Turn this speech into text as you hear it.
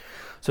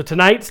So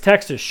tonight's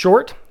text is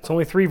short. It's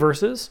only 3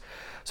 verses.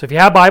 So if you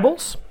have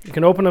Bibles, you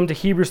can open them to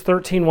Hebrews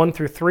 13, 1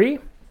 through 3.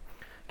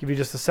 Give you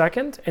just a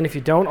second. And if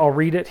you don't, I'll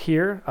read it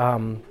here.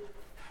 And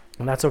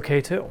that's okay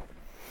too.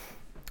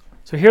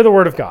 So hear the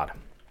word of God.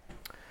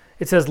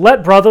 It says,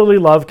 "Let brotherly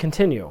love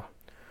continue.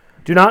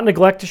 Do not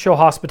neglect to show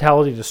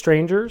hospitality to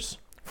strangers,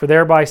 for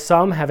thereby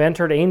some have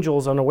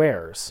entertained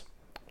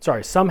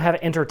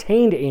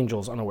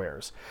angels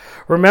unawares.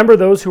 Remember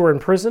those who are in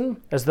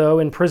prison, as though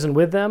in prison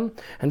with them,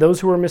 and those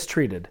who are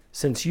mistreated,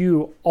 since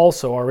you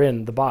also are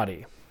in the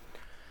body."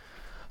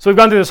 So we've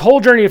gone through this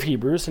whole journey of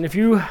Hebrews, and if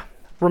you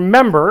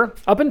remember,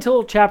 up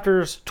until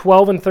chapters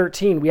 12 and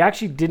 13, we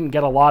actually didn't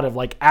get a lot of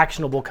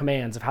actionable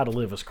commands of how to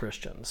live as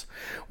Christians.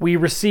 We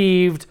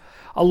received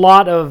a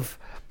lot of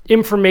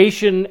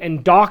information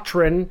and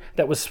doctrine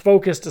that was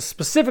focused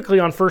specifically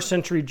on first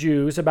century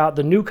Jews about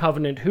the new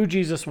covenant, who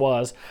Jesus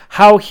was,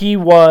 how he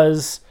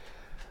was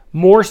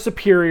more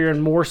superior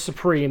and more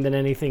supreme than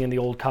anything in the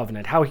old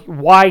covenant,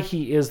 why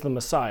he is the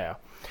Messiah.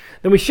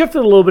 Then we shifted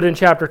a little bit in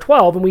chapter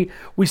 12, and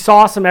we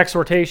saw some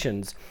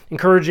exhortations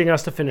encouraging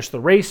us to finish the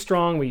race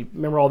strong. We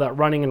remember all that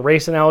running and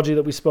race analogy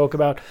that we spoke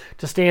about,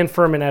 to stand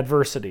firm in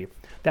adversity,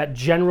 that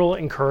general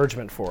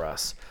encouragement for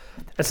us.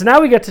 And so now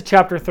we get to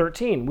chapter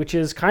 13, which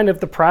is kind of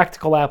the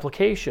practical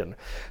application,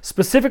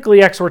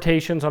 specifically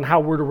exhortations on how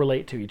we're to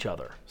relate to each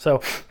other.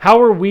 So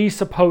how are we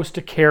supposed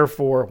to care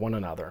for one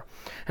another?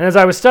 And as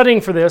I was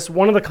studying for this,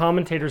 one of the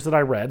commentators that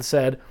I read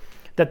said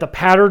that the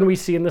pattern we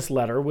see in this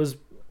letter was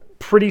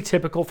pretty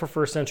typical for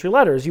first century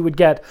letters. You would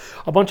get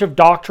a bunch of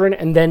doctrine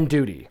and then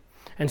duty.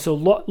 And so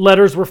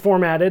letters were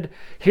formatted.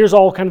 Here's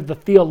all kind of the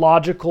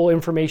theological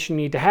information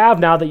you need to have.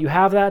 Now that you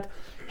have that,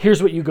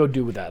 here's what you go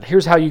do with that.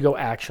 Here's how you go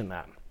action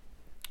that.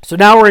 So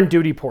now we're in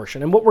duty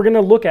portion. And what we're going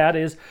to look at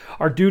is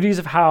our duties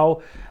of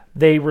how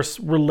they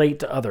relate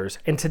to others.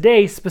 And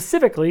today,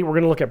 specifically, we're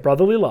going to look at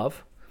brotherly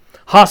love,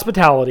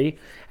 hospitality,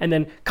 and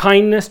then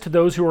kindness to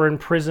those who are in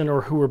prison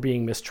or who are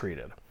being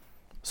mistreated.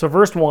 So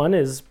verse 1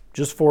 is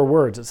just 4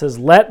 words. It says,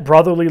 "Let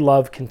brotherly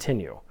love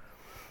continue."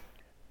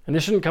 And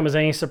this shouldn't come as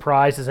any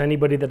surprise as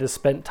anybody that has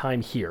spent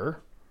time here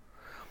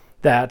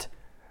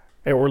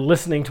or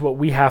listening to what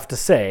we have to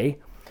say,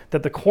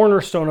 that the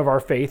cornerstone of our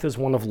faith is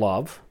one of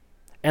love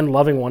and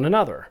loving one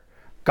another.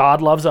 God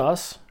loves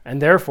us,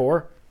 and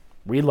therefore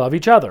we love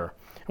each other.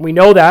 And we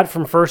know that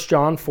from 1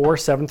 John 4,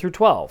 7 through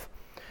 12.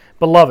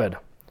 "Beloved,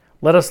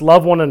 let us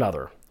love one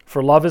another,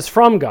 for love is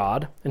from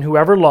God, and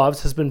whoever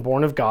loves has been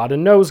born of God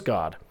and knows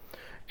God.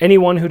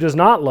 Anyone who does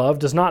not love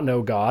does not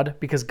know God,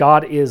 because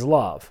God is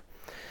love.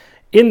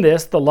 In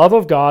this, the love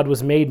of God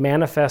was made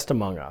manifest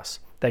among us,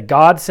 that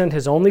God sent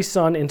his only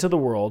Son into the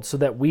world so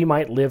that we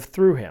might live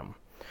through him.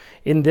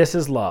 In this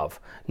is love,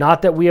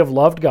 not that we have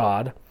loved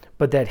God,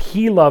 but that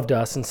he loved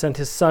us and sent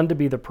his Son to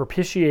be the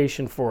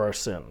propitiation for our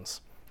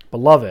sins.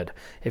 Beloved,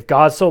 if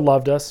God so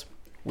loved us,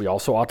 we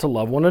also ought to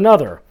love one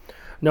another.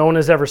 No one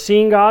has ever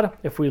seen God.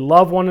 If we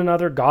love one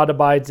another, God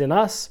abides in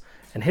us,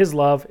 and his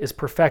love is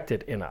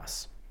perfected in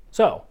us."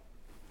 So,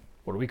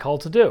 what are we called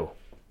to do?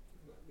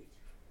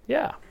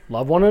 Yeah,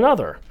 love one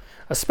another,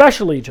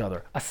 especially each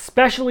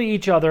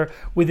other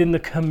within the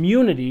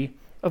community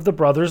of the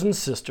brothers and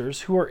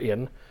sisters who are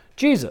in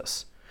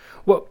Jesus.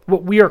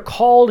 What we are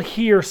called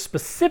here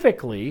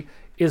specifically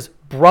is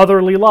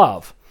brotherly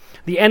love.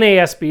 The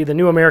NASB, the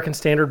New American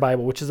Standard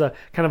Bible, which is a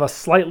kind of a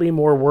slightly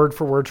more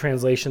word-for-word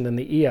translation than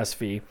the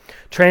ESV,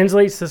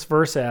 translates this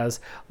verse as,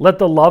 "Let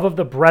the love of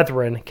the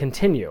brethren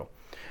continue."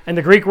 And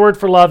the Greek word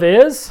for love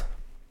is?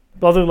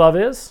 Brotherly love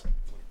is?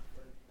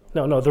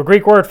 No, the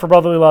Greek word for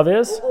brotherly love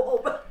is?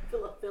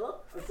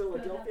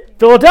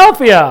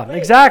 Philadelphia,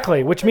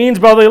 exactly, which means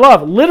brotherly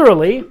love.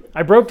 Literally,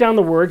 I broke down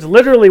the words.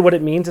 Literally what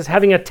it means is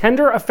having a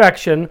tender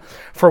affection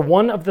for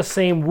one of the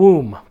same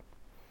womb.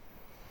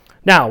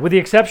 Now, with the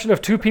exception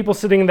of 2 people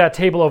sitting at that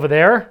table over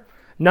there,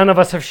 none of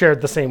us have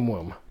shared the same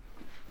womb.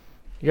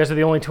 You guys are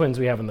the only twins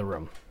we have in the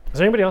room. Is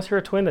there anybody else here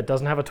a twin that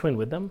doesn't have a twin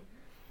with them?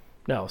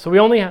 No. So we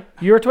only have...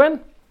 You're a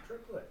twin?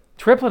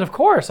 Triplet, of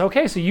course.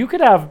 Okay, so you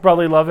could have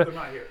brotherly love,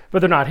 but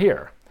they're not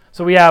here.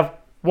 So we have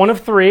one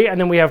of 3,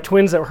 and then we have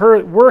twins that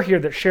were here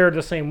that shared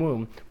the same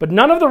womb. But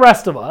none of the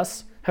rest of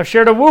us have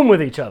shared a womb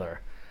with each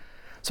other.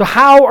 So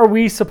how are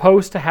we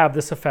supposed to have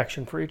this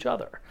affection for each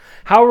other?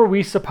 How are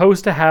we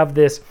supposed to have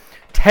this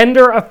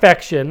tender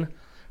affection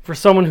for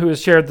someone who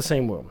has shared the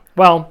same womb?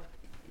 Well,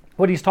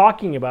 what he's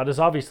talking about is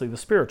obviously the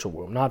spiritual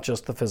womb, not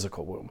just the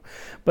physical womb.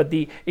 But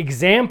the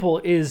example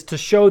is to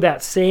show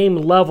that same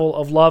level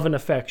of love and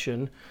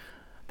affection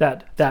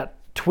that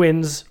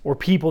twins or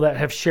people that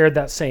have shared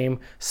that same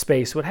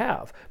space would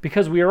have,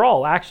 because we are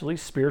all actually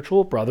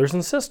spiritual brothers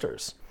and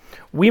sisters.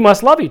 We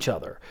must love each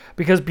other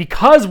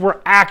because we're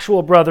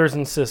actual brothers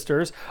and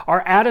sisters,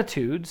 our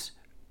attitudes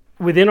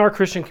within our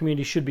Christian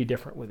community should be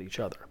different with each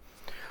other.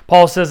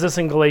 Paul says this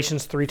in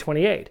Galatians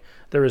 3:28.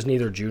 There is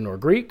neither Jew nor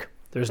Greek,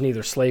 there is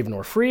neither slave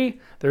nor free,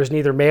 there is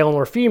neither male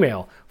nor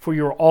female, for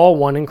you are all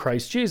one in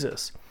Christ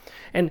Jesus.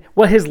 And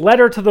what his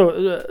letter to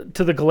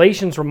the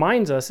Galatians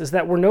reminds us is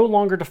that we're no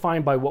longer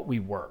defined by what we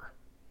were.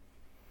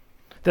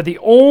 That the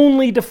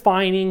only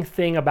defining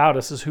thing about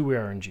us is who we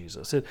are in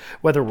Jesus.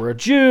 Whether we're a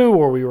Jew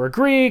or we were a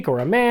Greek or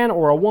a man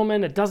or a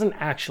woman, it doesn't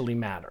actually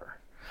matter.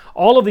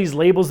 All of these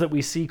labels that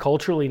we see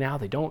culturally now,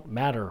 they don't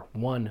matter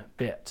one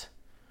bit.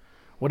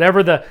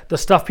 Whatever the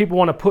stuff people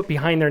want to put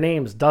behind their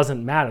names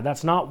doesn't matter.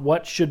 That's not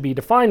what should be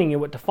defining you.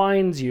 What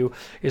defines you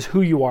is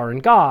who you are in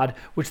God,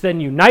 which then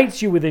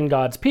unites you within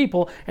God's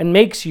people and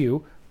makes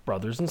you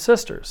brothers and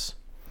sisters.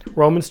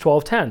 Romans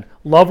 12:10,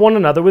 love one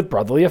another with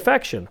brotherly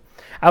affection.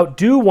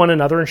 Outdo one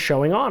another in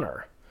showing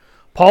honor.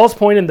 Paul's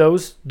point in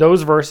those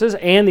verses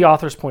and the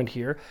author's point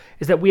here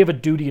is that we have a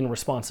duty and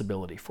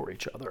responsibility for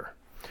each other.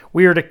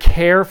 We are to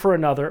care for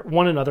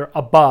one another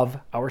above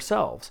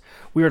ourselves.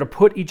 We are to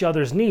put each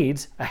other's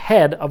needs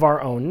ahead of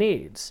our own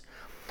needs.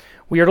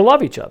 We are to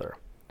love each other.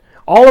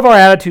 All of our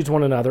attitudes to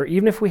one another,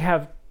 even if we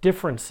have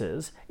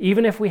differences,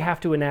 even if we have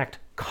to enact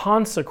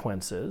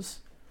consequences,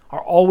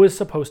 are always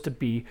supposed to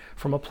be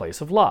from a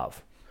place of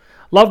love.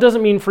 Love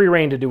doesn't mean free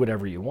reign to do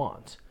whatever you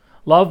want.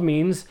 Love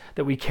means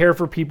that we care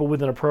for people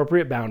within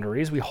appropriate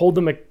boundaries, we hold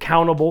them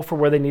accountable for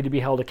where they need to be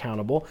held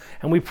accountable,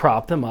 and we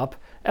prop them up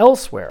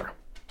elsewhere.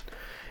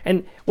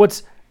 And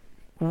what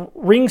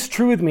rings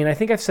true with me, and I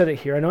think I've said it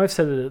here, I know I've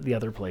said it at the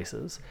other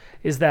places,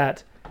 is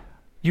that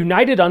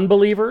united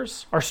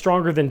unbelievers are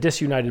stronger than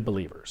disunited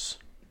believers.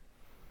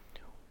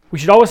 We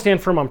should always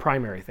stand firm on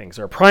primary things.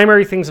 There are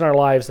primary things in our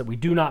lives that we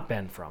do not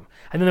bend from.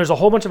 And then there's a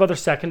whole bunch of other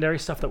secondary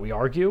stuff that we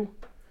argue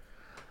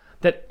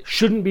that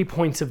shouldn't be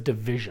points of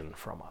division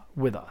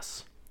with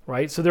us,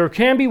 right? So there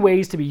can be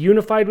ways to be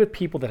unified with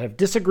people that have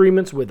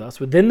disagreements with us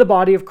within the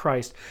body of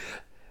Christ,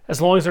 as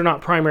long as they're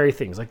not primary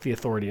things like the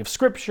authority of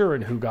Scripture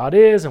and who God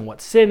is and what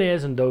sin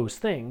is and those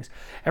things.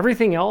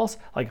 Everything else,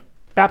 like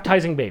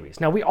baptizing babies.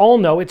 Now, we all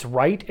know it's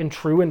right and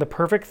true and the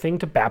perfect thing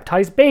to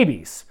baptize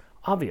babies,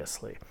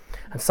 obviously.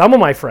 And some of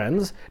my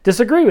friends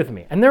disagree with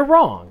me, and they're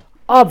wrong,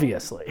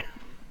 obviously.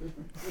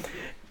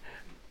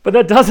 But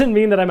that doesn't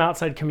mean that I'm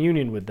outside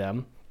communion with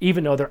them,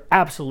 even though they're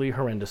absolutely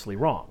horrendously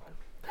wrong.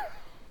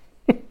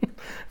 I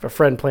have a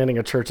friend planning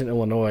a church in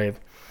Illinois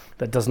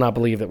that does not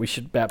believe that we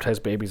should baptize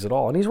babies at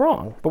all. And he's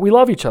wrong. But we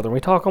love each other. And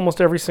we talk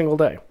almost every single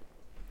day.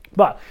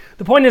 But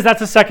the point is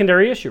that's a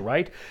secondary issue,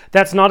 right?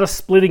 That's not a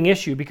splitting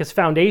issue because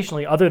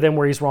foundationally, other than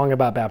where he's wrong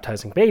about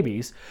baptizing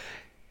babies,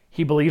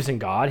 he believes in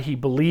God. He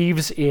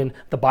believes in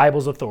the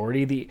Bible's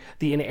authority,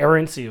 the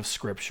inerrancy of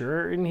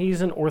Scripture, and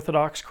he's an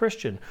Orthodox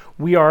Christian.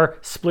 We are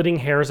splitting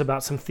hairs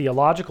about some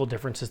theological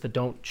differences that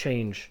don't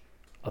change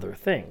other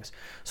things.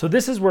 So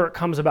this is where it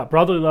comes about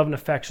brotherly love and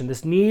affection,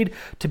 this need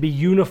to be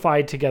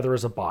unified together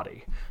as a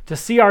body, to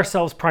see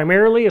ourselves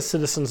primarily as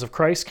citizens of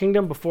Christ's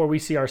kingdom before we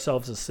see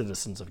ourselves as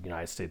citizens of the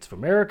United States of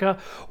America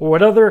or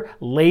what other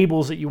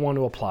labels that you want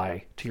to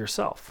apply to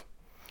yourself.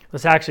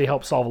 This actually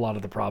helps solve a lot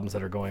of the problems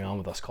that are going on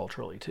with us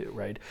culturally too,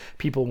 right?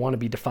 People want to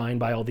be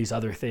defined by all these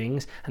other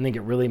things and then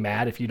get really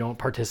mad if you don't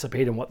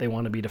participate in what they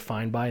want to be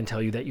defined by and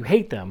tell you that you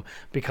hate them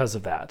because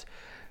of that.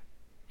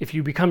 If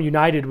you become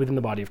united within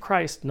the body of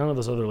Christ, none of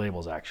those other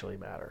labels actually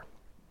matter.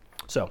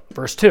 So,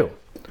 verse 2.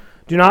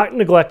 Do not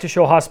neglect to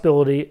show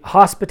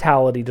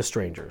hospitality to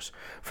strangers,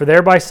 for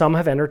thereby some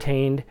have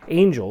entertained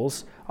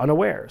angels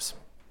unawares.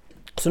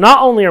 So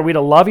not only are we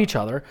to love each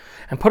other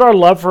and put our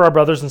love for our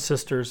brothers and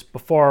sisters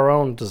before our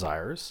own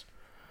desires,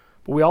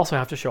 but we also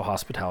have to show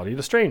hospitality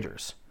to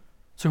strangers.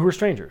 So who are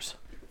strangers?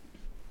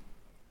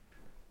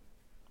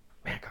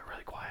 Man, it got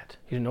really quiet.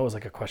 You didn't know it was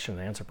like a question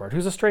and answer part.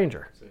 Who's a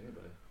stranger?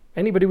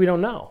 Anybody we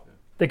don't know.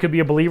 They could be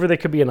a believer, they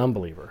could be an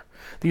unbeliever.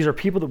 These are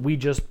people that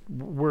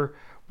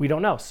we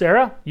don't know.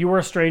 Sarah, you were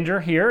a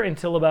stranger here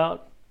until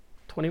about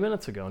 20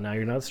 minutes ago. Now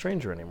you're not a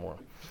stranger anymore.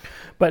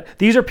 But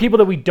these are people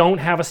that we don't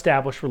have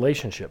established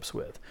relationships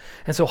with.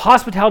 And so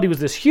hospitality was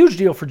this huge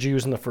deal for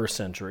Jews in the first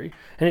century,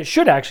 and it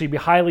should actually be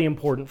highly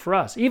important for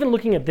us. Even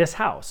looking at this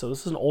house, so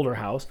this is an older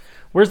house.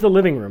 Where's the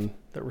living room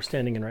that we're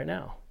standing in right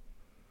now?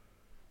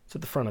 It's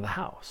at the front of the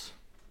house.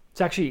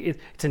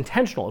 It's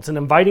intentional. It's an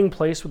inviting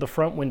place with the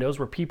front windows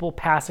where people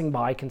passing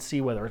by can see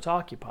whether it's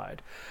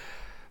occupied.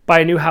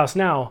 Buy a new house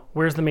now,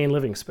 where's the main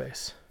living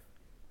space?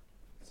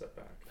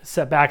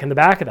 Set back in the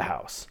back of the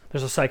house.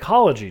 There's a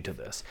psychology to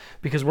this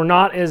because we're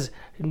not as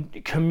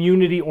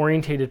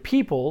community-orientated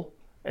people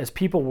as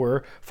people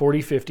were 40,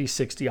 50,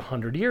 60,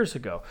 100 years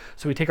ago.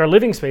 So we take our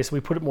living space and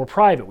we put it more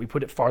private. We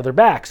put it farther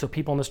back so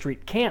people on the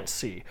street can't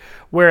see.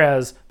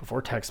 Whereas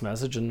before text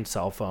message and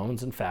cell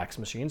phones and fax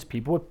machines,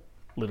 people would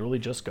literally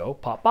just go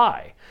pop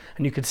by.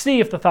 And you could see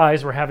if the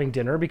thighs were having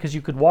dinner because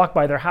you could walk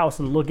by their house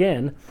and look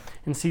in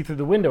and see through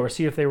the window or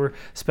see if they were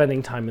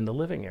spending time in the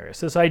living area.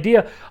 So this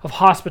idea of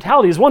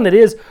hospitality is one that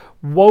is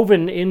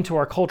woven into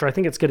our culture. I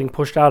think it's getting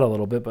pushed out a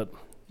little bit, but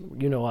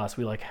you know us,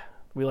 we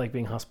like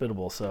being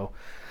hospitable, so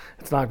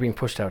it's not being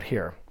pushed out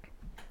here.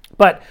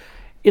 But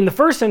in the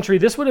first century,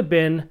 this would have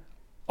been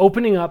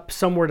opening up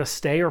somewhere to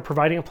stay or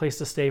providing a place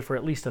to stay for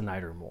at least a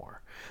night or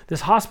more.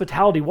 This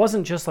hospitality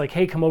wasn't just like,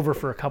 hey, come over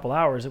for a couple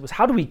hours. It was,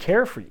 how do we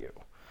care for you?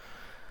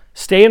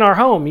 Stay in our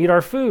home, eat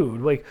our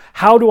food. Like,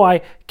 how do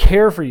I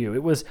care for you?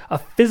 It was a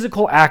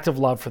physical act of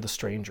love for the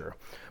stranger.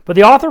 But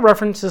the author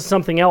references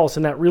something else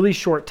in that really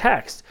short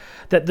text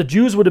that the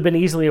Jews would have been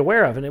easily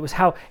aware of, and it was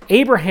how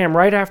Abraham,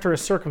 right after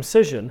his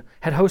circumcision,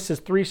 had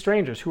hosted 3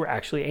 strangers who were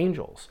actually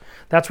angels.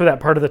 That's where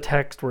that part of the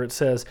text where it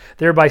says,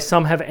 thereby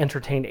some have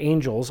entertained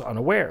angels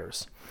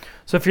unawares.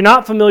 So if you're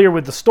not familiar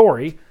with the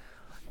story,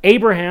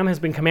 Abraham has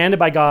been commanded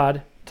by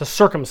God to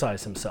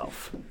circumcise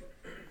himself.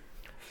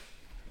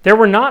 There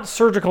were not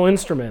surgical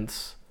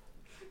instruments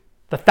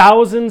the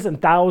thousands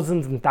and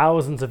thousands and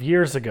thousands of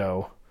years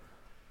ago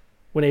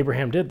when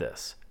Abraham did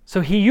this.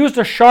 So he used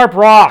a sharp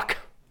rock.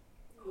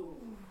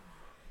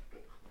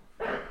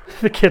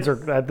 The kids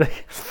are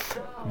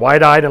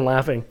wide-eyed and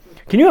laughing.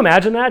 Can you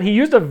imagine that? He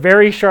used a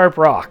very sharp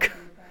rock.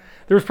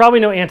 There was probably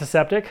no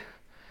antiseptic,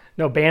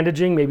 no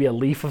bandaging, maybe a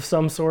leaf of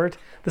some sort.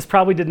 This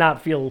probably did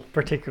not feel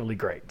particularly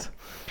great.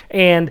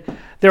 And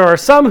there are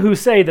some who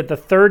say that the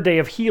 3rd day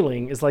of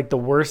healing is like the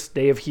worst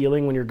day of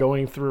healing when you're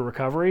going through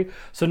recovery.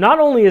 So not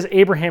only is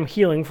Abraham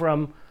healing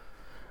from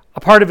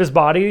a part of his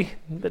body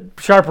that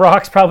sharp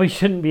rocks probably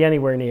shouldn't be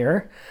anywhere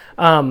near,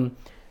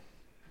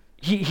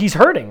 he's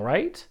hurting,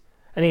 right?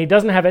 And he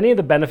doesn't have any of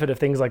the benefit of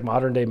things like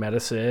modern day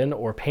medicine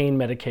or pain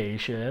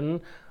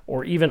medication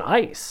or even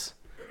ice.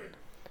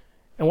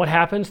 And what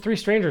happens? 3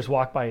 strangers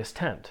walk by his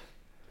tent.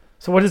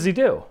 So what does he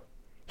do?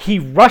 He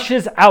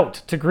rushes out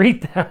to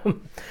greet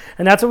them.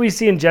 And that's what we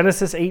see in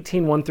Genesis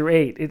 18, 1 through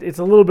 8. It's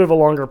a little bit of a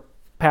longer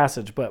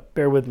passage, but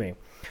bear with me.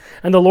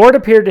 And the Lord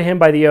appeared to him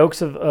by the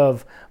oaks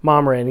of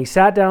Mamre, and he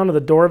sat down at the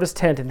door of his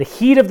tent in the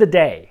heat of the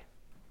day.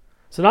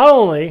 So not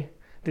only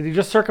did he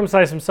just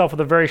circumcise himself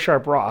with a very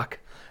sharp rock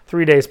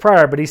 3 days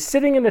prior, but he's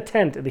sitting in the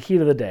tent in the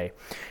heat of the day.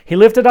 He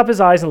lifted up his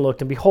eyes and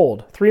looked, and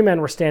behold, 3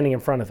 men were standing in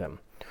front of him.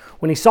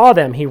 When he saw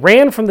them, he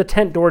ran from the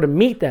tent door to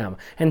meet them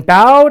and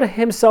bowed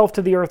himself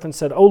to the earth and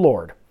said, O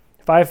Lord,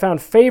 if I have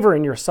found favor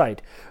in your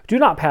sight, do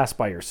not pass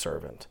by your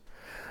servant.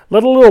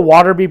 Let a little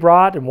water be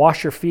brought and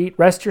wash your feet.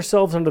 Rest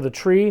yourselves under the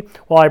tree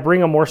while I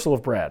bring a morsel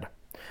of bread,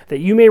 that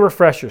you may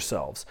refresh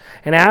yourselves.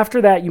 And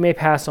after that you may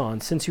pass on,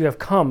 since you have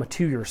come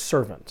to your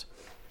servant.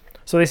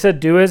 So they said,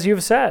 do as you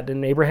have said.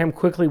 And Abraham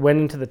quickly went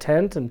into the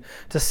tent and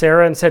to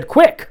Sarah and said,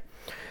 quick,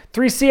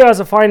 3 seahs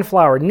of fine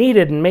flour,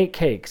 kneaded and make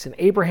cakes. And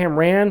Abraham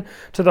ran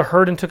to the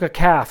herd and took a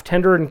calf,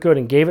 tender and good,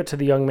 and gave it to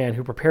the young man,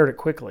 who prepared it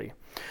quickly.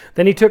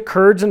 Then he took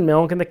curds and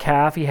milk and the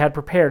calf he had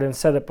prepared and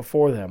set it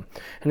before them.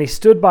 And he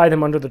stood by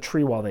them under the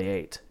tree while they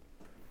ate.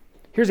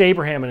 Here's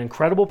Abraham in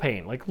incredible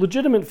pain, like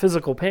legitimate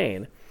physical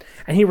pain.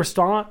 And he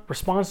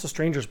responds to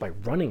strangers by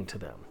running to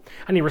them.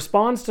 And he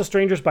responds to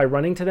strangers by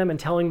running to them and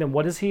telling them,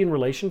 what is he in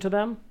relation to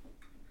them?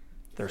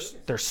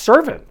 Their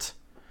servant.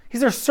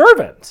 He's their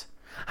servant.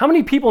 How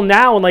many people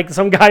now, when like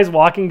some guy's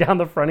walking down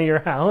the front of your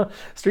house,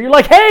 so you're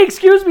like, hey,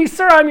 excuse me,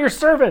 sir, I'm your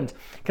servant.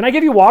 Can I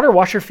give you water,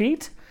 wash your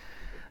feet?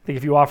 I think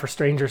if you offer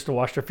strangers to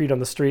wash their feet on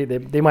the street,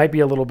 they might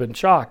be a little bit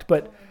shocked.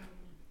 But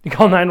you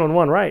call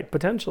 911, right,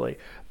 potentially.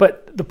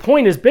 But the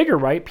point is bigger,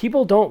 right?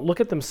 People don't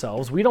look at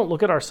themselves. We don't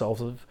look at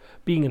ourselves as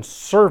being in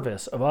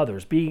service of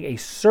others, being a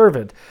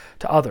servant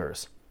to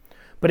others.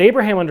 But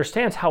Abraham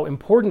understands how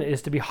important it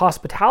is to be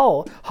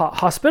hospitable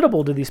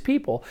to these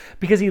people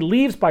because he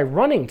leaves by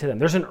running to them.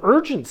 There's an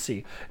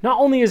urgency. Not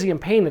only is he in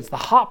pain, it's the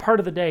hot part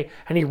of the day,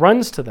 and he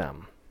runs to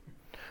them.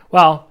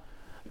 Well,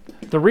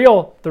 the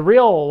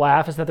real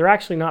laugh is that they're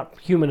actually not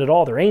human at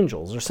all. They're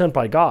angels. They're sent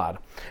by God.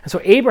 And so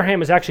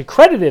Abraham is actually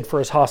credited for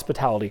his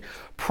hospitality,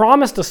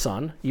 promised a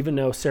son, even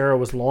though Sarah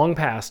was long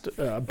past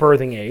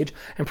birthing age,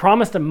 and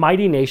promised a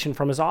mighty nation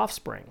from his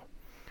offspring.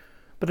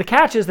 But the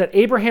catch is that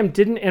Abraham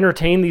didn't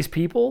entertain these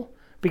people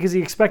because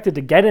he expected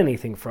to get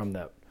anything from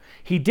them.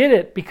 He did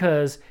it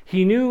because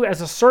he knew as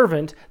a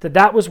servant that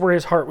that was where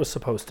his heart was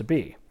supposed to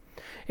be.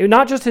 It was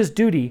not just his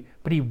duty,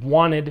 but he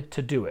wanted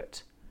to do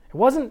it. It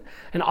wasn't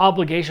an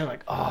obligation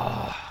like, oh,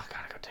 I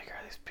gotta go take care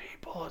of these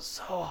people. It's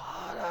so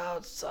hot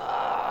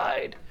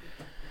outside.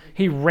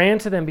 He ran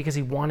to them because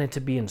he wanted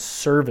to be in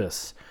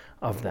service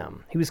of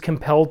them. He was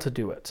compelled to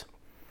do it.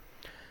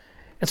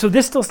 And so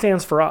this still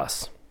stands for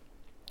us.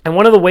 And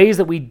one of the ways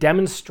that we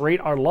demonstrate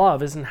our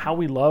love is in how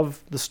we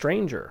love the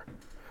stranger,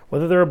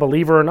 whether they're a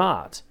believer or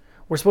not.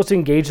 We're supposed to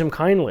engage them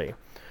kindly.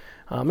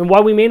 And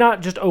while we may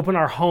not just open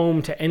our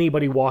home to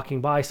anybody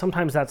walking by,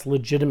 sometimes that's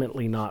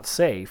legitimately not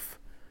safe.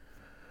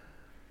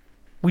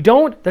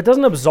 That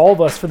doesn't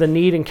absolve us for the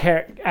need in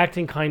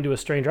acting kind to a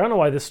stranger. I don't know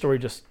why this story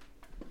just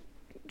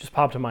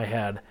popped in my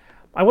head.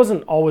 I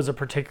wasn't always a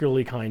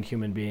particularly kind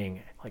human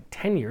being. Like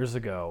 10 years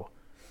ago,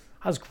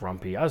 I was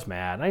grumpy, I was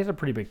mad, I had a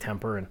pretty big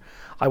temper, and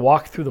I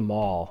walked through the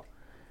mall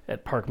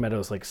at Park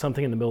Meadows, like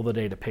something in the middle of the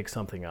day to pick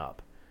something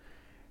up.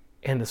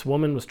 And this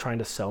woman was trying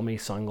to sell me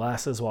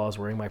sunglasses while I was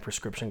wearing my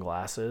prescription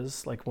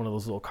glasses, like one of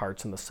those little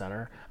carts in the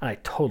center. And I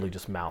totally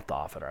just mouthed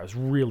off at her. I was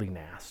really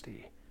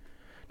nasty.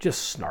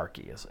 Just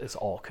snarky as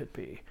all could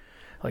be.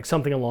 Like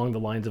something along the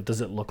lines of,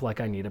 does it look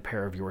like I need a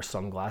pair of your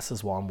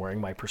sunglasses while I'm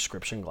wearing my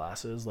prescription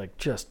glasses? Like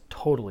just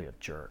totally a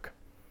jerk.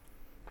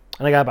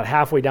 And I got about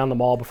halfway down the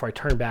mall before I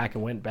turned back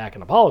and went back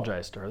and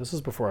apologized to her. This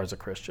was before I was a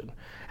Christian.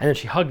 And then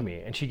she hugged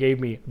me and she gave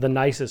me the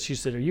nicest. She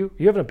said, are you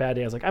having a bad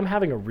day? I was like, I'm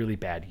having a really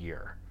bad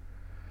year.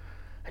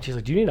 And she's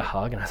like, do you need a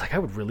hug? And I was like, I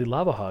would really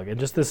love a hug. And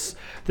just this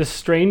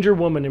stranger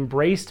woman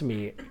embraced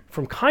me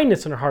from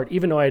kindness in her heart,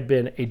 even though I had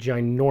been a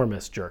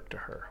ginormous jerk to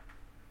her.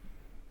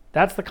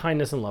 That's the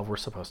kindness and love we're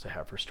supposed to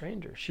have for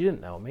strangers. She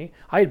didn't know me.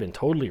 I had been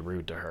totally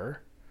rude to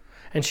her.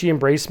 And she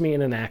embraced me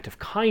in an act of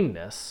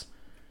kindness.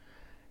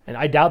 And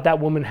I doubt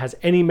that woman has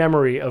any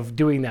memory of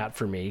doing that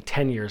for me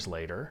 10 years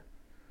later.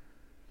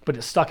 But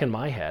it stuck in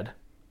my head.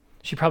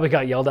 She probably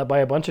got yelled at by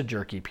a bunch of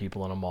jerky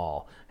people in a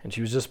mall. And she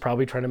was just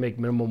probably trying to make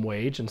minimum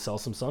wage and sell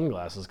some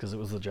sunglasses because it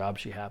was the job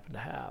she happened to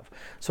have.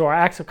 So our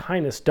acts of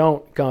kindness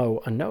don't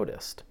go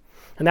unnoticed.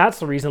 And that's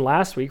the reason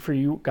last week, for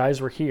you guys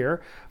were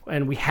here,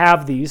 and we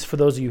have these for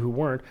those of you who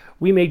weren't,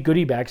 we made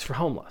goodie bags for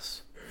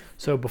homeless.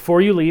 So before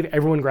you leave,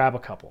 everyone grab a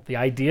couple. The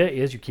idea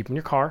is you keep them in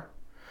your car.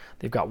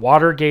 They've got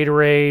water,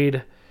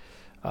 Gatorade,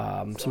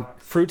 some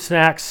fruit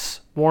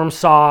snacks, warm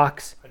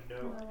socks,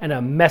 and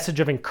a message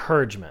of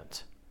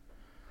encouragement.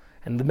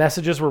 And the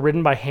messages were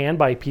written by hand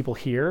by people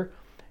here,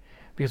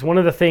 because one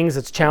of the things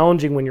that's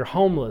challenging when you're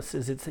homeless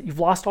is you've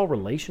lost all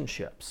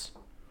relationships.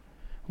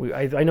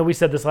 I know we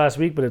said this last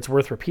week, but it's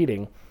worth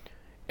repeating.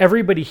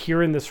 Everybody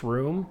here in this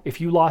room,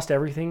 if you lost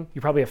everything, you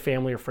probably have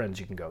family or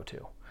friends you can go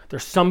to.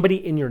 There's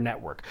somebody in your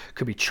network. It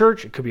could be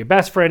church, it could be a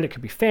best friend, it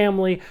could be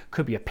family, it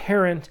could be a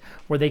parent,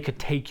 where they could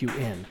take you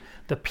in.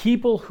 The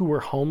people who are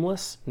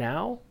homeless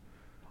now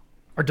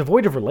are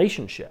devoid of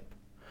relationship.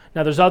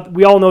 Now,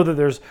 we all know that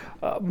there's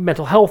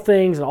mental health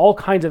things and all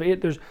kinds of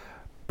it.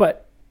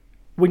 But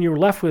when you're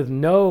left with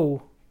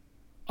no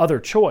other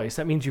choice,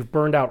 that means you've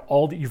burned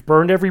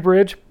every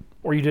bridge,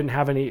 or you didn't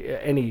have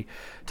any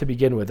to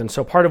begin with. And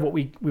so part of what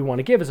we want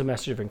to give is a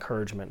message of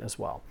encouragement as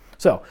well.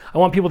 So I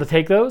want people to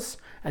take those,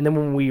 and then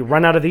when we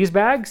run out of these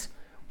bags,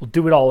 we'll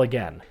do it all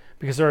again,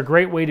 because they're a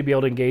great way to be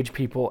able to engage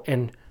people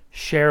and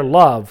share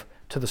love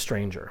to the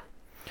stranger.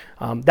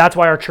 That's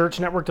why our church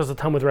network does a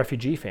ton with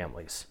refugee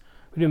families.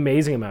 We do an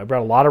amazing amount. We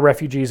brought a lot of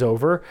refugees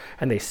over,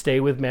 and they stay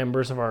with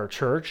members of our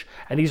church.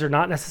 And these are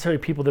not necessarily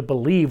people that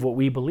believe what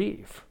we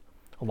believe.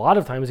 A lot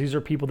of times, these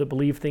are people that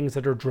believe things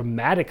that are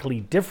dramatically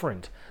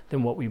different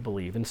than what we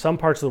believe. In some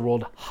parts of the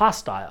world,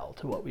 hostile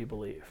to what we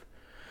believe.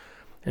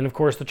 And of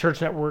course, the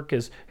church network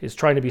is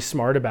trying to be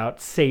smart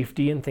about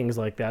safety and things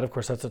like that. Of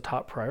course, that's a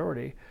top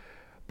priority.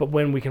 But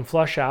when we can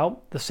flush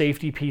out the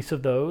safety piece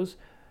of those,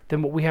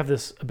 then what we have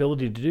this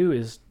ability to do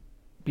is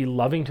be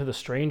loving to the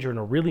stranger in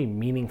a really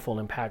meaningful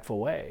and impactful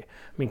way.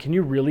 I mean, can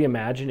you really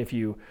imagine if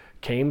you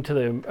came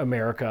to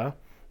America,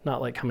 not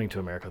like Coming to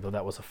America, though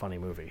that was a funny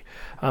movie,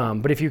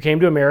 but if you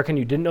came to America and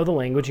you didn't know the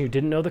language, and you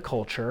didn't know the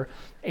culture,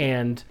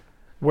 and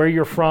where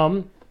you're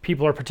from,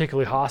 people are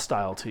particularly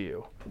hostile to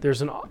you.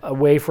 There's a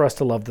way for us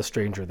to love the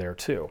stranger there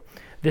too.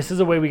 This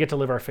is a way we get to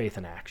live our faith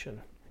in action,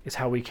 is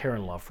how we care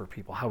and love for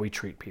people, how we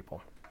treat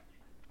people.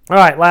 All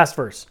right, last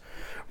verse.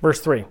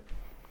 Verse 3.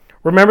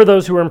 Remember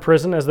those who are in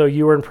prison as though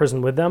you were in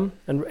prison with them,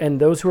 and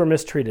those who are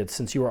mistreated,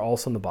 since you are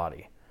also in the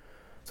body.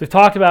 So we've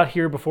talked about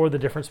here before the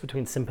difference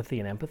between sympathy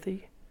and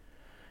empathy,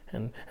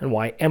 and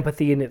why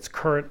empathy in its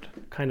current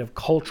kind of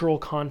cultural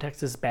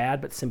context is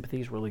bad, but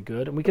sympathy is really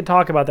good. And we can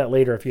talk about that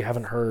later if you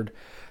haven't heard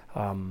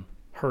kind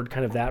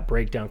of that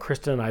breakdown.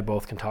 Kristen and I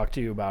both can talk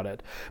to you about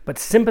it. But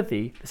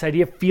sympathy, this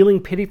idea of feeling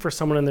pity for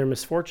someone in their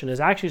misfortune, is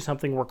actually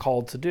something we're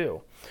called to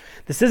do.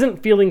 This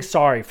isn't feeling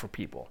sorry for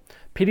people.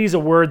 Pity is a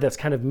word that's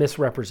kind of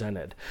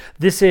misrepresented.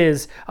 This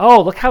is,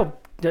 look how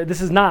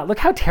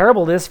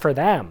terrible it is for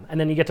them. And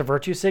then you get to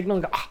virtue signal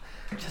and go,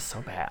 it's just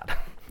so bad.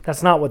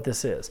 That's not what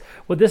this is.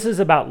 What this is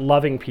about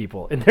loving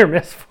people in their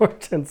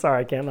misfortune.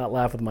 Sorry, I can't not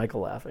laugh with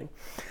Michael laughing.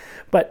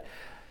 But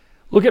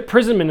look at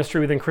prison ministry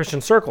within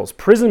Christian circles.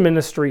 Prison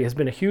ministry has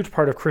been a huge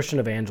part of Christian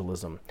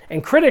evangelism.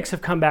 And critics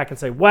have come back and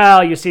say,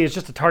 well, you see, it's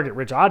just a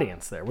target-rich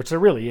audience there, which there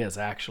really is,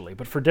 actually,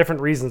 but for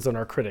different reasons than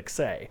our critics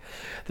say.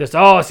 They're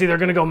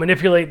going to go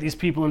manipulate these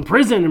people in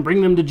prison and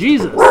bring them to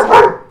Jesus.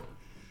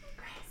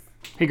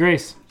 Hey,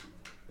 Grace,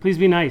 please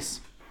be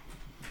nice,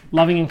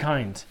 loving and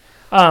kind.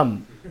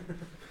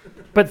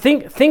 But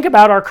think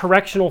about our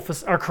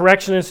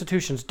correction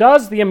institutions.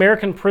 Does the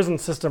American prison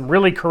system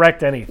really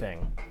correct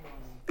anything?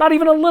 Not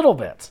even a little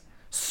bit.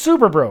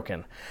 Super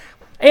broken.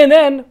 And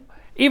then,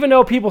 even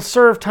though people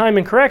serve time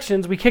in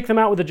corrections, we kick them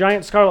out with a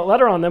giant scarlet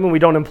letter on them, and we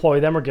don't employ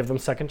them or give them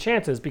second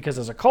chances, because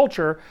as a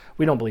culture,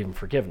 we don't believe in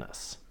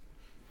forgiveness.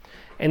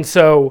 And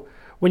so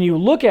when you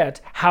look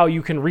at how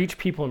you can reach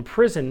people in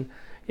prison,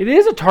 it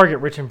is a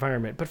target-rich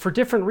environment, but for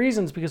different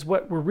reasons, because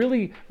what we're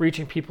really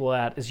reaching people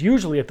at is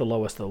usually at the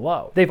lowest of the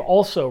low. They've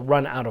also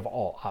run out of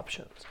all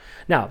options.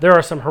 Now, there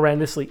are some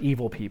horrendously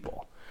evil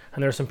people.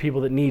 And there are some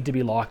people that need to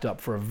be locked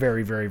up for a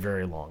very, very,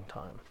 very long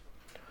time.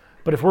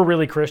 But if we're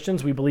really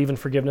Christians, we believe in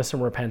forgiveness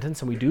and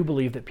repentance, and we do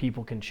believe that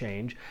people can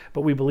change,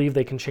 but we believe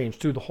they can change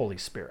through the Holy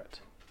Spirit.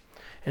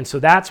 And so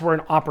that's where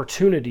an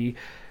opportunity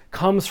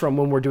comes from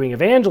when we're doing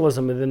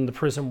evangelism within the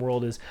prison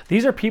world. Is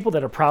these are people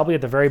that are probably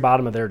at the very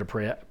bottom of their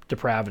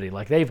depravity.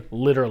 Like, they've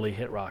literally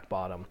hit rock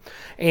bottom.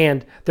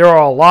 And there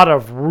are a lot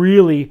of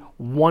really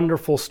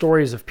wonderful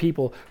stories of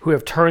people who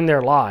have turned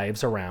their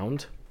lives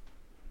around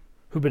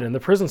who've been in the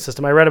prison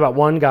system. I read about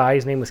one guy,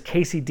 his name was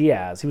Casey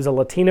Diaz. He was a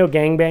Latino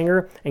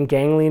gangbanger and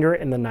gang leader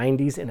in the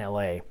 90s in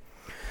LA.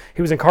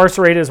 He was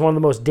incarcerated as one of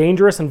the most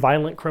dangerous and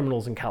violent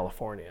criminals in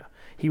California.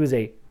 He was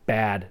a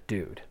bad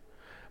dude.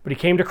 But he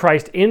came to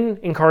Christ in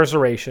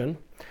incarceration,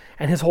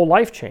 and his whole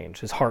life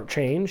changed. His heart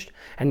changed,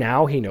 and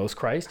now he knows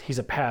Christ. He's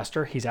a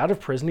pastor. He's out of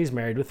prison. He's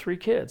married with 3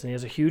 kids, and he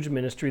has a huge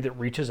ministry that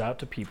reaches out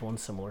to people in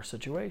similar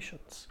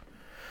situations.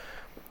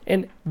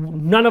 And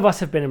none of us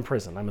have been in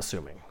prison, I'm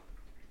assuming.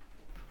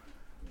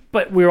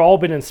 But we've all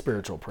been in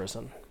spiritual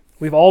prison.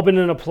 We've all been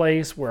in a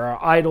place where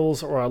our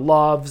idols or our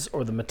loves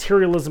or the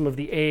materialism of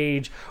the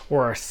age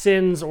or our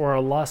sins or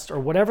our lust or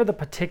whatever the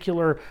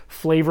particular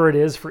flavor it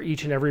is for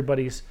each and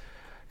everybody's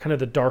kind of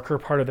the darker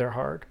part of their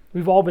heart.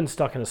 We've all been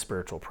stuck in a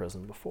spiritual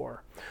prison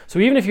before. So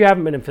even if you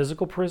haven't been in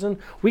physical prison,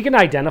 we can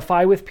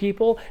identify with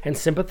people and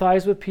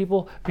sympathize with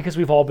people because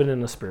we've all been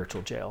in a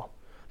spiritual jail.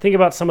 Think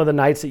about some of the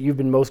nights that you've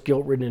been most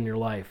guilt-ridden in your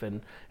life,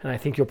 and I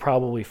think you'll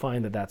probably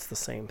find that that's the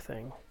same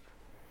thing.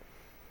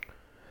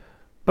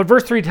 But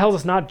verse 3 tells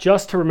us not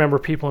just to remember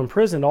people in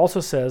prison, it also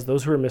says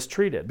those who are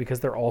mistreated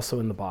because they're also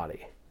in the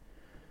body.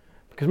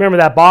 Because remember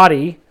that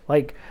body,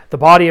 like the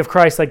body of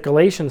Christ, like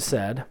Galatians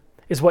said,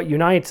 is what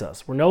unites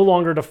us. We're no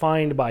longer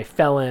defined by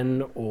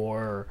felon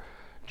or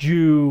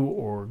Jew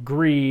or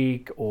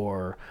Greek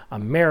or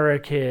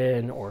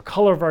American or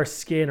color of our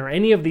skin or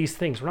any of these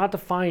things. We're not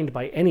defined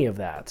by any of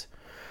that.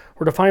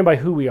 We're defined by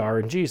who we are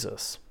in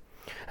Jesus.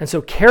 And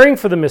so caring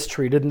for the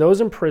mistreated and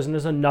those in prison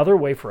is another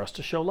way for us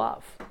to show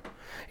love.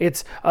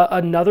 It's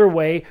another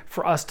way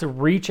for us to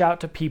reach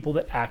out to people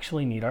that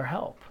actually need our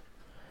help.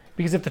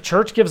 Because if the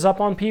church gives up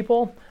on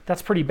people,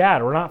 that's pretty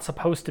bad. We're not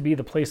supposed to be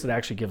the place that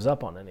actually gives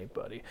up on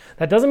anybody.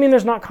 That doesn't mean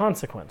there's not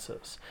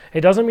consequences.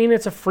 It doesn't mean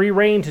it's a free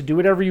rein to do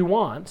whatever you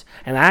want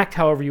and act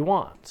however you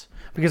want.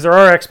 Because there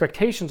are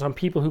expectations on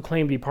people who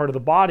claim to be part of the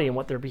body and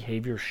what their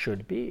behavior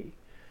should be.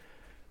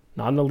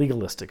 Not in a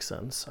legalistic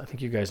sense. I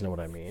think you guys know what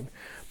I mean.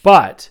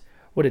 But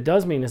what it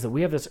does mean is that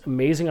we have this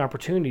amazing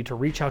opportunity to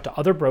reach out to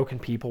other broken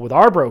people with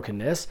our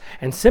brokenness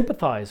and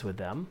sympathize with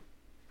them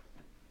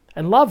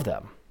and love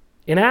them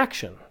in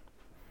action.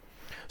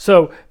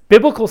 So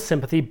biblical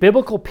sympathy,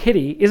 biblical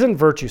pity isn't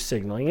virtue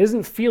signaling,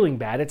 isn't feeling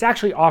bad. It's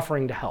actually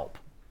offering to help.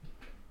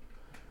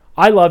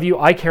 I love you.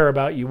 I care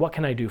about you. What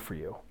can I do for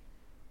you?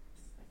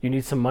 You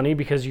need some money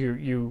because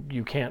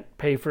you can't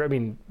pay for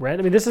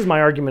rent. This is my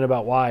argument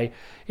about why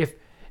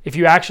if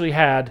you actually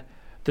had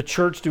the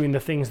church doing the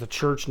things the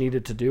church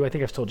needed to do. I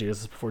think I've told you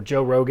this before.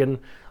 Joe Rogan,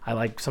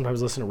 I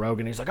sometimes listen to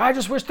Rogan. He's like, I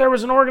just wish there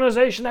was an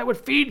organization that would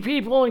feed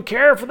people and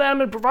care for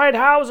them and provide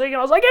housing. And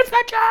I was like, it's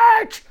the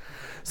church.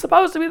 It's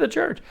supposed to be the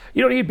church.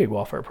 You don't need big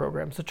welfare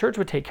programs. The church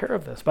would take care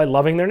of this by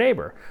loving their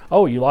neighbor.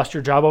 Oh, you lost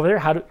your job over there?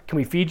 Can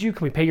we feed you?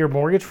 Can we pay your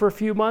mortgage for a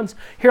few months?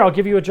 Here, I'll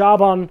give you a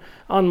job on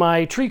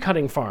my tree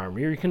cutting farm.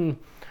 You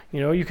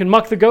can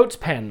muck the goat's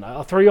pen.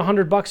 I'll throw you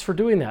 $100 for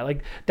doing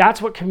that.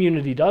 That's what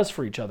community does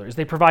for each other, is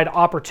they provide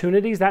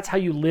opportunities. That's how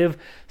you live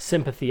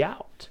sympathy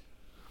out.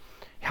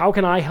 How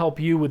can I help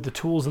you with the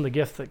tools and the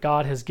gift that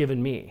God has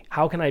given me?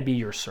 How can I be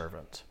your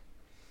servant?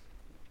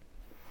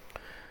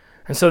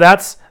 And so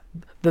that's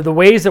the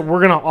ways that we're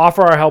going to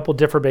offer our help will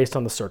differ based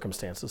on the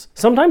circumstances.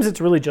 Sometimes it's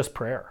really just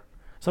prayer.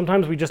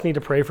 Sometimes we just need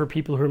to pray for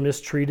people who are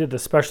mistreated,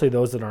 especially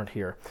those that aren't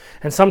here.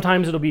 And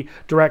sometimes it'll be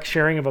direct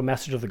sharing of a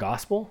message of the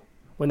gospel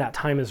when that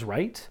time is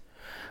right.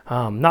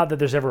 Not that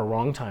there's ever a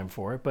wrong time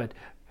for it, but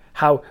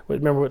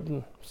remember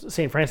what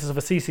St. Francis of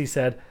Assisi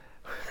said,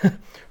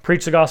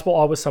 preach the gospel,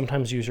 always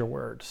sometimes use your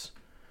words.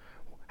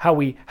 How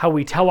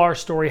we tell our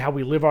story, how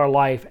we live our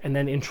life, and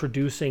then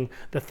introducing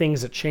the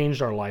things that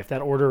changed our life.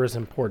 That order is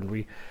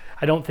important.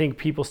 I don't think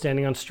people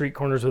standing on street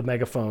corners with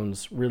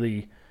megaphones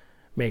really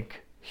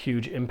make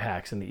huge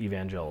impacts in the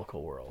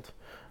evangelical world.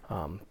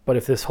 But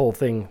if this whole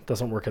thing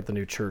doesn't work at the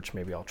new church,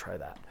 maybe I'll try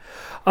that.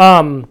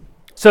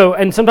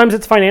 And sometimes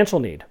it's financial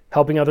need,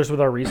 helping others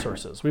with our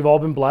resources. We've all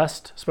been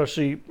blessed,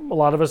 especially a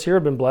lot of us here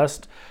have been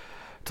blessed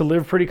to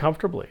live pretty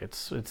comfortably.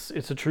 It's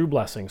a true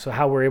blessing. So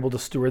how we're able to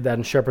steward that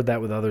and shepherd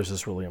that with others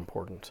is really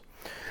important.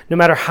 No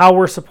matter how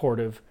we're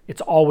supportive,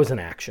 it's always an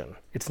action.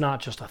 It's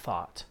not just a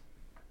thought.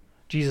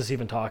 Jesus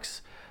even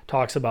talks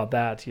about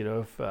that.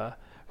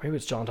 Maybe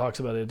it's John talks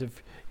about it.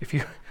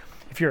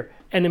 If your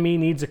enemy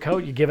needs a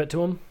coat, you give it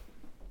to him.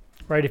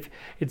 Right?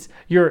 If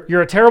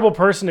you're a terrible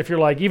person if you're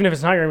like, even if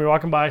it's not your enemy,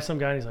 walking by some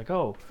guy and he's like,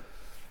 oh,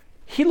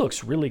 he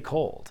looks really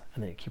cold,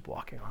 and then you keep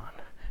walking on.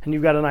 And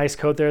you've got a nice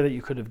coat there that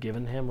you could have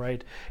given him,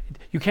 right?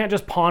 You can't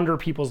just ponder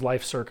people's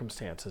life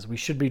circumstances. We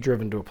should be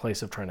driven to a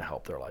place of trying to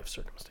help their life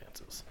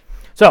circumstances.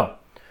 So,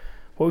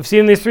 what we've seen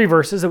in these 3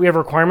 verses is that we have a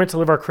requirement to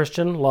live our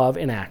Christian love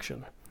in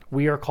action.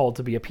 We are called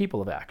to be a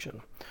people of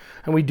action.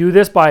 And we do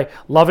this by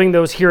loving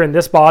those here in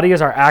this body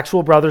as our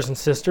actual brothers and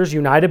sisters,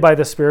 united by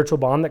the spiritual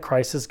bond that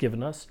Christ has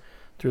given us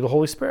through the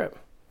Holy Spirit.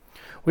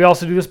 We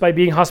also do this by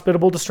being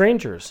hospitable to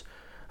strangers.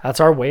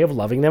 That's our way of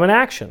loving them in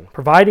action,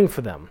 providing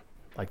for them,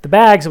 like the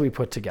bags that we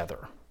put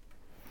together.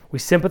 We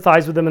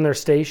sympathize with them in their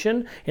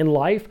station in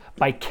life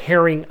by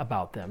caring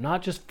about them,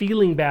 not just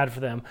feeling bad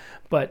for them,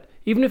 but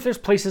Even if there's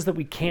places that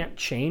we can't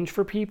change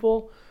for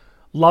people,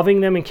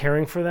 loving them and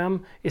caring for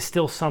them is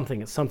still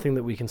something. It's something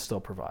that we can still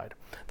provide.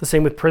 The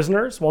same with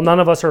prisoners. While none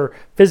of us are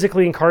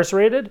physically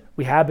incarcerated,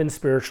 we have been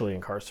spiritually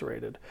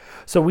incarcerated.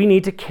 So we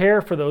need to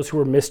care for those who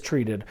are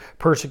mistreated,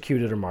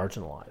 persecuted, or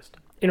marginalized.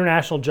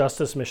 International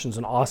Justice Mission is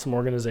an awesome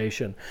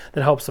organization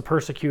that helps the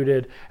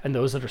persecuted and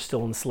those that are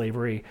still in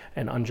slavery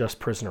and unjust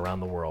prison around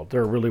the world.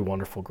 They're a really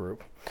wonderful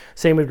group.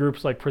 Same with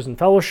groups like Prison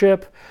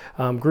Fellowship,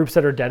 groups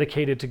that are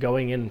dedicated to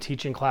going in and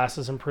teaching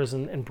classes in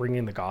prison and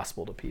bringing the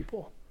gospel to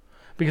people.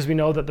 Because we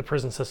know that the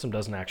prison system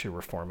doesn't actually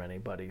reform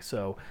anybody,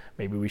 so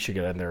maybe we should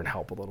get in there and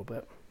help a little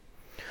bit.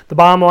 The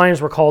bottom line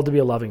is we're called to be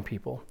a loving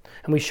people,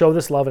 and we show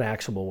this love in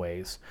actionable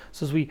ways.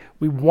 So as we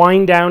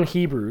wind down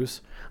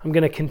Hebrews, I'm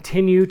going to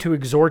continue to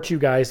exhort you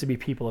guys to be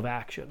people of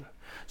action.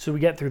 So we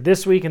get through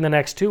this week and the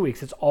next 2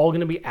 weeks, it's all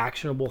going to be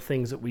actionable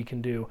things that we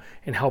can do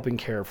in helping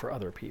care for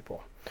other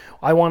people.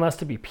 I want us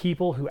to be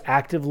people who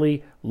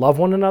actively love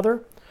one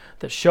another,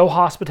 that show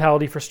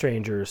hospitality for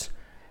strangers,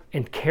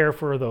 and care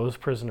for those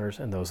prisoners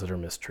and those that are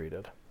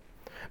mistreated.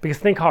 Because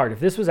think hard, if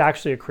this was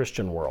actually a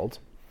Christian world,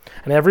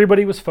 and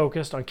everybody was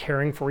focused on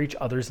caring for each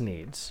other's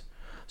needs,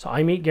 so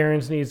I meet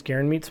Garen's needs,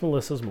 Garen meets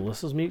Melissa's,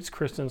 Melissa's meets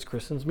Kristen's,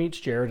 Kristen's meets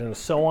Jared, and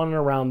so on and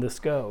around this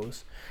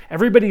goes,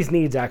 everybody's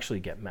needs actually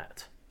get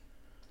met.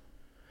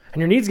 And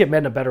your needs get met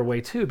in a better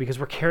way too, because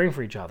we're caring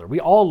for each other. We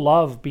all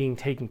love being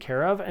taken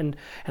care of and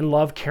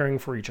love caring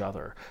for each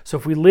other. So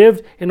if we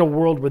lived in a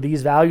world where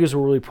these values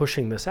were really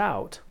pushing this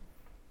out,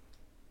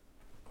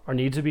 our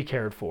needs would be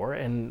cared for,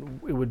 and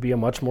it would be a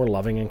much more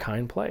loving and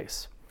kind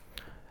place.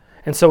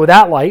 And so with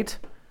that light,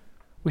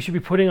 we should be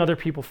putting other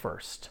people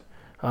first.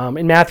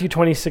 In Matthew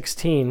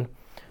 20:16,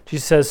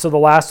 Jesus says, so the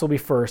last will be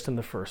first and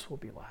the first will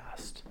be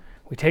last.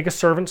 We take a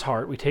servant's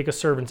heart, we take a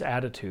servant's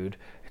attitude.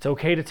 It's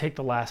okay to take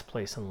the last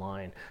place in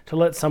line, to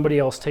let somebody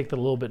else take the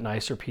little bit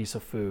nicer piece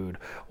of food,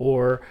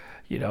 or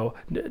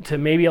to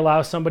maybe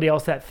allow somebody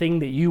else that thing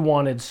that you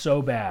wanted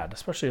so bad,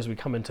 especially as we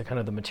come into kind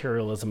of the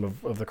materialism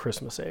of the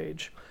Christmas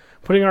age.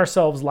 Putting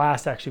ourselves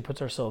last actually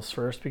puts ourselves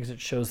first because it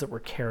shows that we're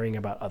caring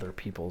about other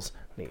people's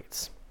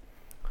needs.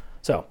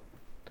 So,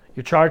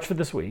 your charge for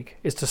this week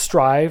is to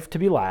strive to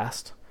be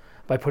last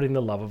by putting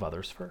the love of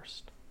others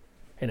first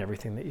in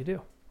everything that you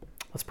do.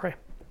 Let's pray.